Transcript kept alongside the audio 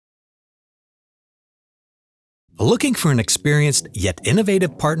Looking for an experienced yet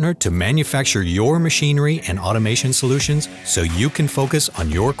innovative partner to manufacture your machinery and automation solutions so you can focus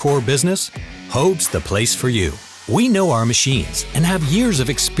on your core business? HOOB's the place for you. We know our machines and have years of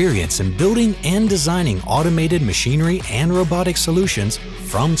experience in building and designing automated machinery and robotic solutions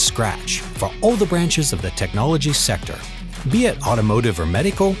from scratch for all the branches of the technology sector, be it automotive or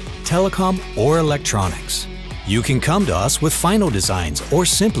medical, telecom, or electronics. You can come to us with final designs or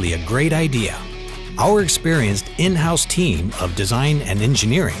simply a great idea. Our experienced in-house team of design and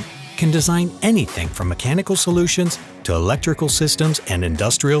engineering can design anything from mechanical solutions to electrical systems and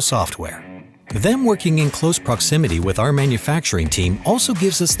industrial software. Them working in close proximity with our manufacturing team also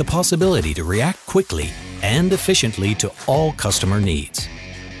gives us the possibility to react quickly and efficiently to all customer needs.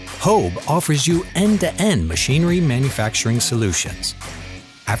 HOOB offers you end-to-end machinery manufacturing solutions.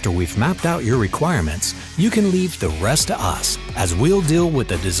 After we've mapped out your requirements, you can leave the rest to us as we'll deal with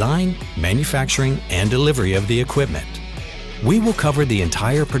the design, manufacturing, and delivery of the equipment. We will cover the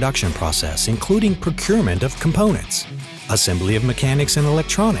entire production process, including procurement of components, assembly of mechanics and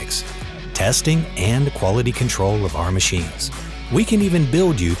electronics, testing and quality control of our machines. We can even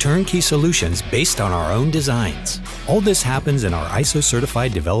build you turnkey solutions based on our own designs. All this happens in our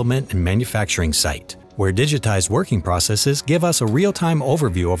ISO-certified development and manufacturing site, where digitized working processes give us a real-time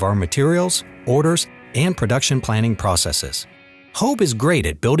overview of our materials, orders, and production planning processes. HOOB is great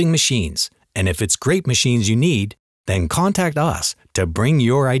at building machines, and if it's great machines you need, then contact us to bring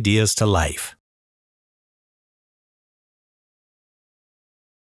your ideas to life.